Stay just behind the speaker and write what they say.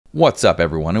What's up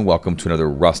everyone, and welcome to another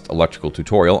Rust electrical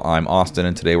tutorial. I'm Austin,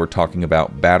 and today we're talking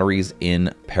about batteries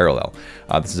in parallel.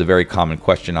 This is a very common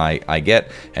question I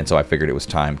get, and so I figured it was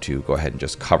time to go ahead and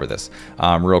just cover this.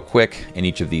 Real quick, in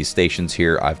each of these stations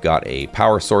here, I've got a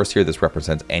power source here. This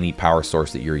represents any power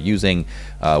source that you're using,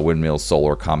 windmill,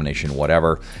 solar, combination,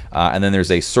 whatever. And then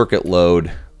there's a circuit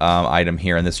load item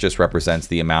here, and this just represents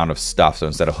the amount of stuff. So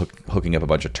instead of hooking up a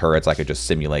bunch of turrets, I could just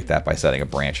simulate that by setting a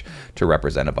branch to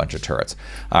represent a bunch of turrets.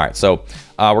 All right, so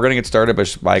we're going to get started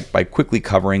by quickly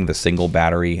covering the single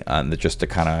battery, just to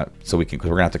kind of, so we're going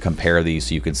to have to compare these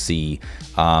so you can see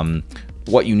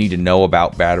what you need to know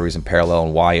about batteries in parallel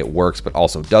and why it works but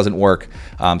also doesn't work.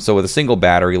 So with a single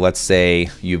battery, let's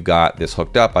say you've got this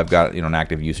hooked up. I've got an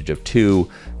active usage of 2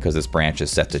 because this branch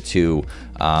is set to 2.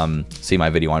 See my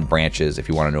video on branches if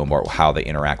you want to know more how they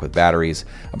interact with batteries.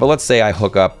 But let's say I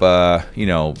hook up a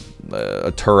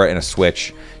turret and a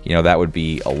switch. That would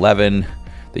be 11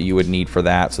 that you would need for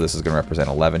that. So this is going to represent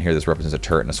 11 here. This represents a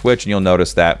turret and a switch, and you'll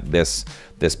notice that this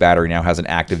battery now has an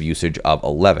active usage of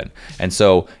 11. And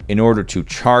so in order to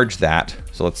charge that,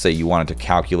 so let's say you wanted to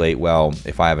calculate, well,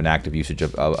 if I have an active usage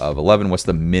of 11, what's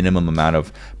the minimum amount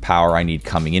of power I need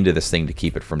coming into this thing to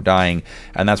keep it from dying?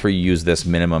 And that's where you use this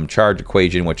minimum charge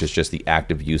equation, which is just the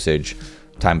active usage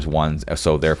times 1,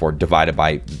 so therefore divided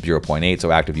by 0.8.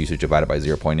 So active usage divided by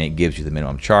 0.8 gives you the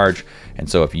minimum charge. And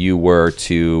so if you were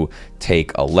to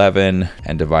take 11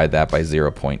 and divide that by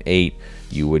 0.8,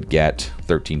 you would get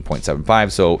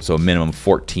 13.75. So a minimum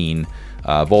 14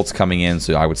 volts coming in.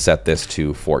 So I would set this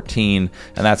to 14,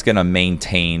 and that's going to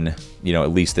maintain,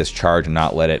 at least this charge and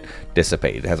not let it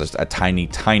dissipate. It has a tiny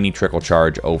trickle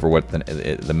charge over what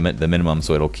the minimum,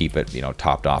 so it'll keep it,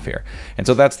 topped off here. And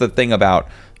so that's the thing about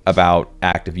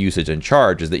active usage and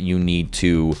charge, is that you need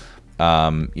to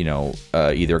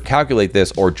either calculate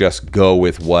this or just go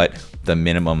with what the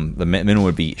minimum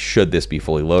would be should this be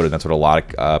fully loaded. That's what a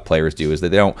lot of players do, is that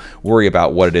they don't worry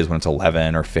about what it is when it's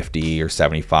 11 or 50 or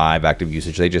 75 active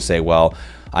usage. They just say, well,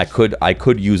 I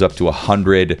could use up to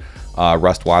 100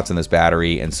 Rust watts in this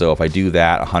battery, and so if I do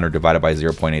that, 100 divided by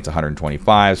 0.8 is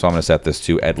 125, so I'm going to set this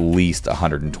to at least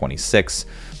 126,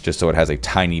 just so it has a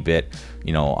tiny bit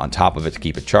on top of it to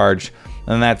keep it charged,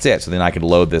 and that's it. So then I could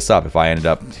load this up. If I ended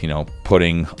up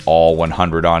putting all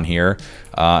 100 on here,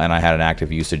 and I had an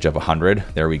active usage of 100,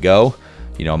 there we go.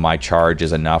 My charge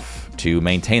is enough to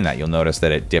maintain that. You'll notice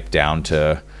that it dipped down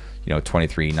to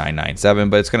 23,997,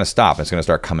 but it's going to stop. It's going to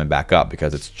start coming back up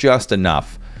because it's just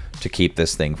enough to keep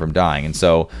this thing from dying.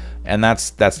 And that's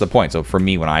the point. So for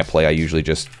me, when I play, I usually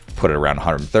just put it around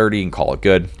 130 and call it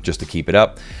good, just to keep it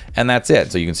up, and that's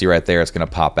it. So you can see right there, it's going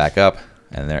to pop back up,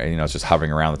 and there, it's just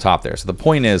hovering around the top there. So the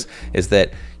point is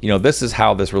that this is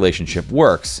how this relationship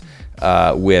works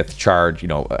with charge,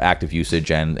 active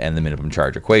usage and the minimum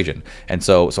charge equation. And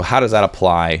so how does that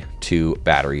apply to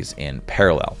batteries in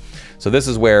parallel? So this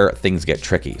is where things get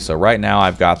tricky. So right now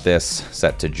I've got this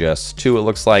set to just 2, it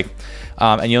looks like.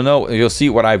 And you'll see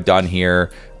what I've done here.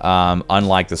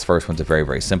 Unlike this first one, it's a very,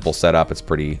 very simple setup. It's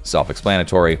pretty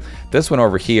self-explanatory. This one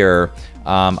over here,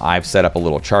 I've set up a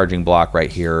little charging block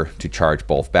right here to charge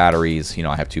both batteries.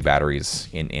 I have 2 batteries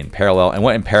in parallel. And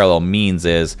what in parallel means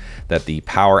is that the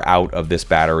power out of this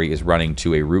battery is running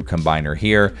to a root combiner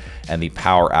here, and the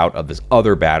power out of this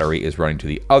other battery is running to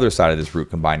the other side of this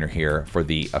root combiner here, for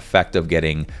the effect of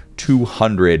getting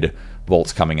 200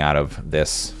 volts coming out of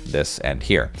this end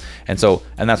here. And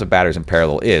that's what batteries in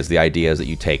parallel is. The idea is that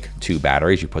you take 2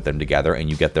 batteries, you put them together, and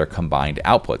you get their combined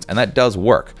outputs. And that does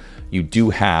work. You do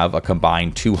have a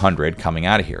combined 200 coming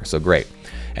out of here, so great.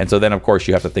 And so then, of course,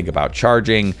 you have to think about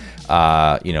charging.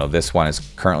 This one is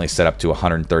currently set up to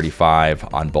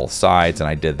 135 on both sides, and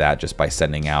I did that just by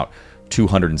sending out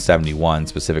 271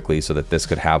 specifically so that this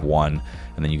could have one,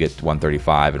 and then you get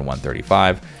 135 and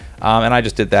 135. And I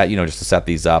just did that, just to set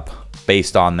these up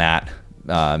based on that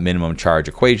minimum charge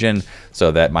equation, so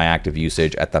that my active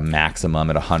usage at the maximum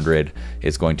at 100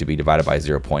 is going to be divided by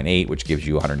 0.8, which gives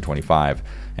you 125.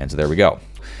 And so there we go.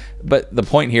 But the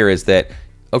point here is that,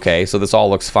 okay, so this all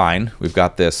looks fine. We've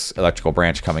got this electrical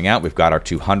branch coming out. We've got our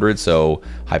 200. So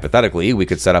hypothetically, we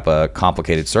could set up a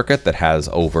complicated circuit that has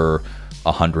over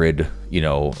 100,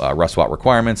 Rust watt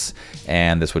requirements,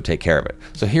 and this would take care of it.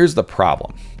 So here's the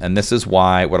problem, and this is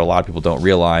why what a lot of people don't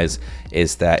realize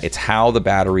is that it's how the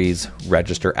batteries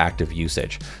register active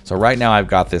usage. So right now I've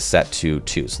got this set to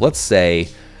 2. So let's say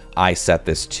I set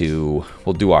this to,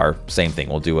 we'll do our same thing.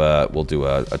 We'll do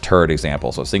a turret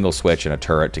example. So a single switch and a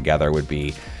turret together would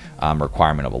be a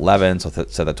requirement of 11. So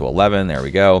set that to 11. There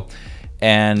we go.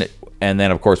 And And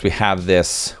then of course we have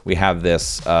this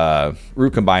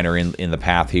root combiner in the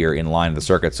path here in line of the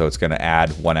circuit, so it's going to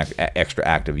add one extra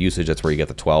active usage. That's where you get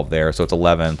the 12 there. So it's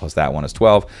 11 plus that one is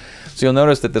 12. So you'll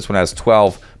notice that this one has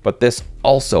 12, but this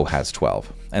also has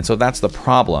 12. And so that's the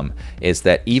problem, is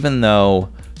that even though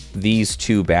these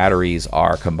two batteries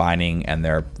are combining and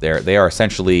they are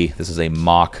essentially, this is a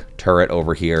mock turret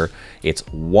over here. It's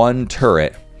one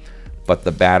turret, but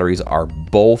the batteries are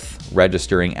both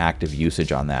registering active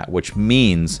usage on that, which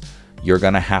means you're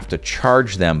going to have to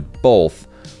charge them both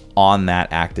on that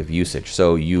active usage.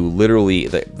 So you literally,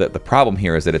 the problem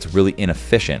here is that it's really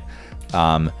inefficient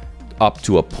up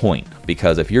to a point,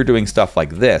 because if you're doing stuff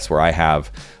like this where I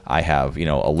have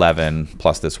 11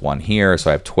 plus this one here,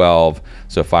 so I have 12.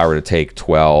 So if I were to take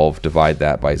 12, divide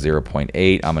that by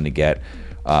 0.8, I'm going to get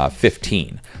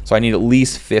 15. So I need at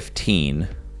least 15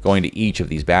 going to each of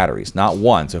these batteries, not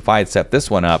one. So if I had set this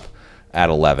one up at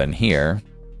 11 here,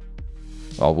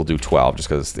 well, we'll do 12 just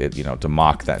because, to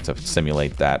mock that, to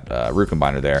simulate that root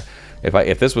combiner there.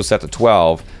 If this was set to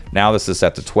 12, now this is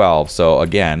set to 12. So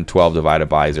again, 12 divided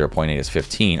by 0.8 is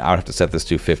 15. I would have to set this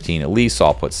to 15 at least, so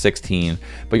I'll put 16.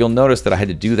 But you'll notice that I had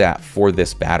to do that for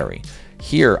this battery.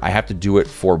 Here, I have to do it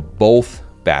for both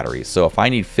batteries. So if I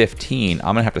need 15,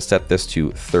 I'm gonna have to set this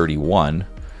to 31.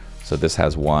 So this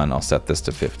has 1, I'll set this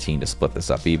to 15 to split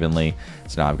this up evenly.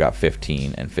 So now I've got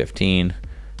 15 and 15,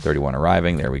 31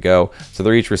 arriving, there we go. So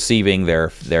they're each receiving their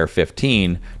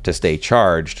 15 to stay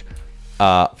charged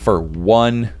for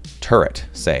one turret,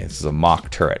 say. This is a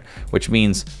mock turret, which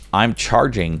means I'm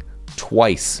charging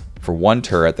twice for one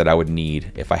turret that I would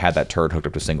need if I had that turret hooked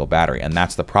up to a single battery, and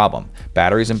that's the problem.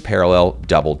 Batteries in parallel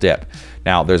double dip.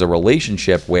 Now, there's a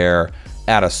relationship where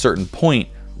at a certain point,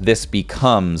 this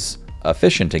becomes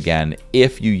efficient again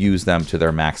if you use them to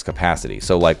their max capacity.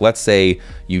 So like, let's say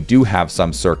you do have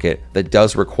some circuit that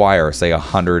does require, say,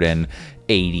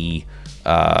 180,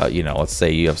 let's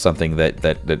say you have something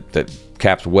that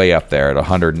caps way up there at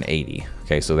 180.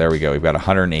 Okay, so there we go. We've got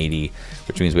 180,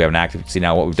 which means we have an active. See,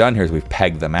 now what we've done here is we've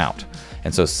pegged them out.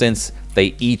 And so since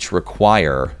they each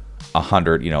require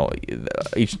 100,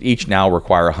 each now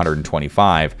require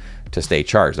 125 to stay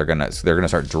charged. They're gonna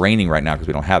start draining right now because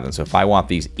we don't have them. So if I want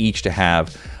these each to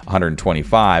have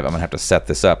 125, I'm gonna have to set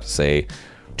this up to say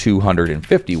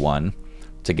 251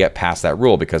 to get past that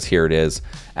rule, because here it is,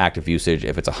 active usage.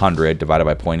 If it's 100 divided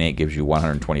by 0.8 gives you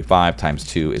 125, times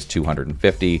 2 is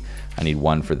 250. I need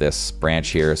 1 for this branch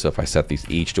here. So if I set these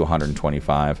each to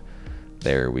 125,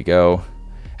 there we go.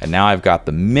 And now I've got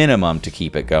the minimum to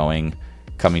keep it going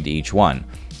coming to each one.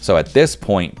 So at this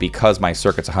point, because my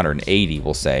circuit's 180,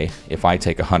 we'll say, if I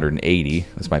take 180,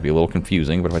 this might be a little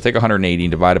confusing, but if I take 180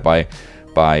 and divide it by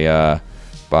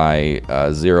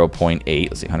 0.8,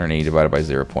 let's see, 180 divided by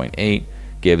 0.8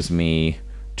 gives me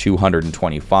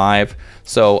 225.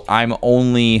 So I'm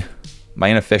only, my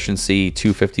inefficiency,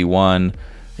 251,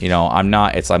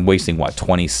 I'm wasting what,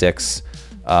 26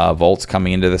 volts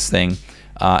coming into this thing.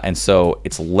 And so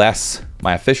it's less,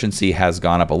 my efficiency has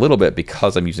gone up a little bit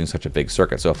because I'm using such a big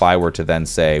circuit. So if I were to then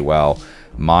say, well,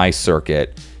 my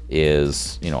circuit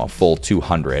is, a full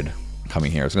 200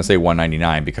 coming here. I was gonna say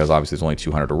 199 because obviously there's only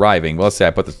 200 arriving. But let's say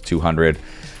I put this to 200.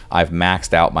 I've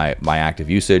maxed out my active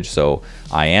usage, so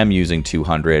I am using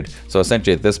 200. So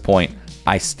essentially at this point,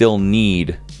 I still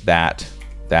need that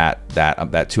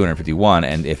 251.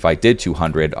 And if I did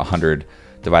 200, 100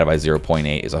 divided by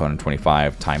 0.8 is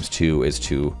 125, times 2 is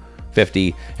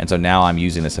 250. And so now I'm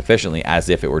using this efficiently as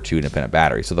if it were 2 independent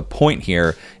batteries. So the point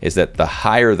here is that the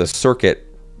higher the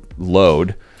circuit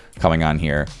load coming on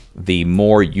here, the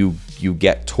more you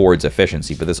get towards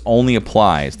efficiency. But this only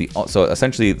applies, so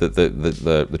essentially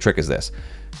the trick is this.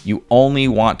 You only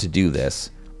want to do this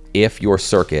if your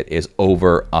circuit is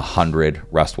over 100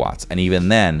 rust watts. And even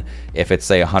then, if it's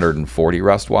say 140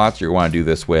 rust watts, you're going to do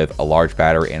this with a large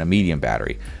battery and a medium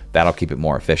battery. That'll keep it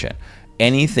more efficient.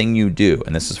 Anything you do,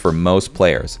 and this is for most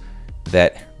players,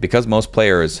 that because most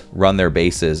players run their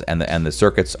bases and the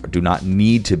circuits do not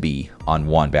need to be on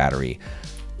one battery,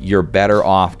 you're better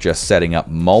off just setting up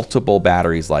multiple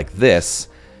batteries like this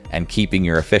and keeping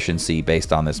your efficiency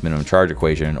based on this minimum charge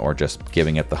equation, or just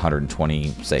giving it the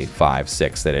 120, say 5,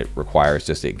 6 that it requires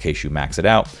just in case you max it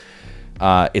out.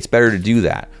 It's better to do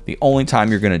that. The only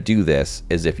time you're gonna do this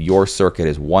is if your circuit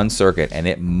is one circuit and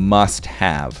it must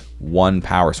have one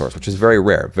power source, which is very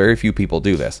rare. Very few people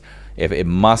do this. If it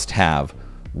must have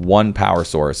one power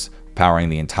source powering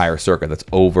the entire circuit that's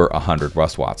over 100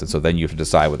 rust watts. And so then you have to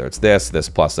decide whether it's this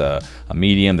plus a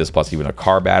medium, this plus even a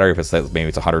car battery, if it's maybe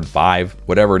it's 105,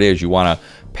 whatever it is, you want to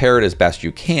pair it as best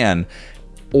you can,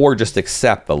 or just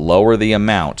accept the lower the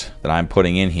amount that I'm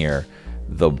putting in here,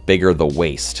 the bigger the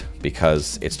waste,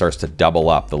 because it starts to double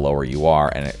up the lower you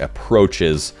are, and it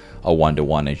approaches a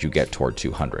 1-to-1 as you get toward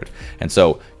 200. And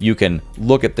so you can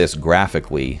look at this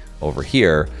graphically over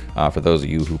here. For those of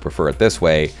you who prefer it this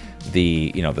way,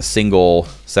 the single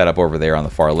setup over there on the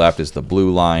far left is the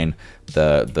blue line.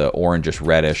 The orangish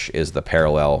reddish is the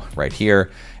parallel right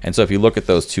here. And so if you look at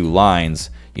those two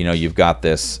lines, you've got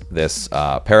this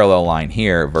parallel line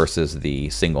here versus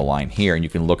the single line here, and you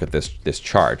can look at this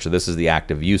charge. So this is the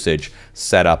active usage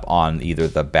set up on either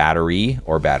the battery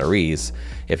or batteries.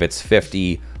 If it's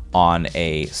 50 on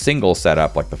a single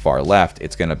setup like the far left,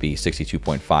 it's going to be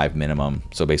 62.5 minimum,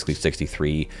 so basically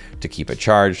 63 to keep it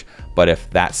charged. But if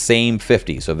that same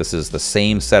 50, so this is the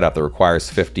same setup that requires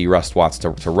 50 rust watts to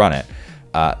run it,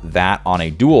 that on a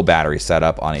dual battery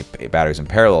setup, on a batteries in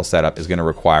parallel setup, is going to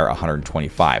require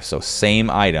 125. So same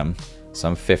item,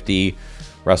 some 50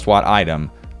 rust watt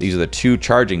item. These are the two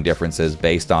charging differences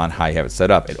based on how you have it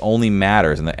set up. It only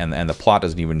matters, and the plot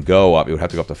doesn't even go up. It would have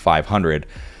to go up to 500.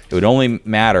 It would only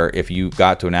matter if you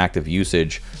got to an active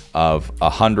usage of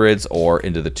 100s or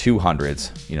into the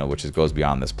 200s, which goes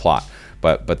beyond this plot.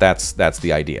 But that's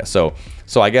the idea. So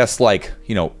I guess, like,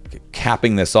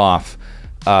 capping this off,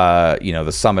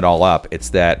 to sum it all up,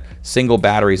 it's that single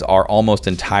batteries are almost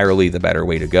entirely the better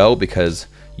way to go, because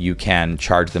you can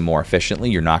charge them more efficiently.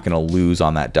 You're not going to lose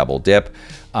on that double dip.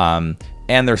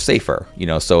 And they're safer,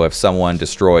 so if someone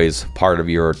destroys part of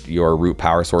your root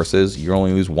power sources, you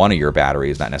only lose one of your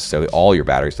batteries, not necessarily all your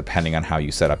batteries, depending on how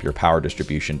you set up your power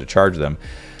distribution to charge them.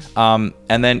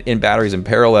 And then in batteries in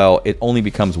parallel, it only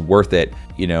becomes worth it.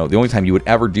 The only time you would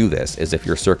ever do this is if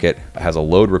your circuit has a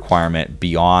load requirement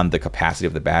beyond the capacity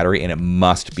of the battery, and it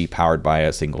must be powered by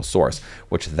a single source,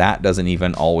 which that doesn't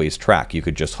even always track. You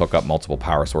could just hook up multiple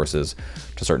power sources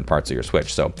to certain parts of your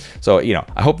switch. So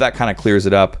I hope that kind of clears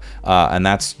it up. And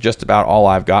that's just about all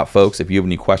I've got, folks. If you have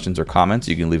any questions or comments,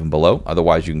 you can leave them below.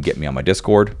 Otherwise, you can get me on my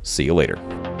Discord. See you later.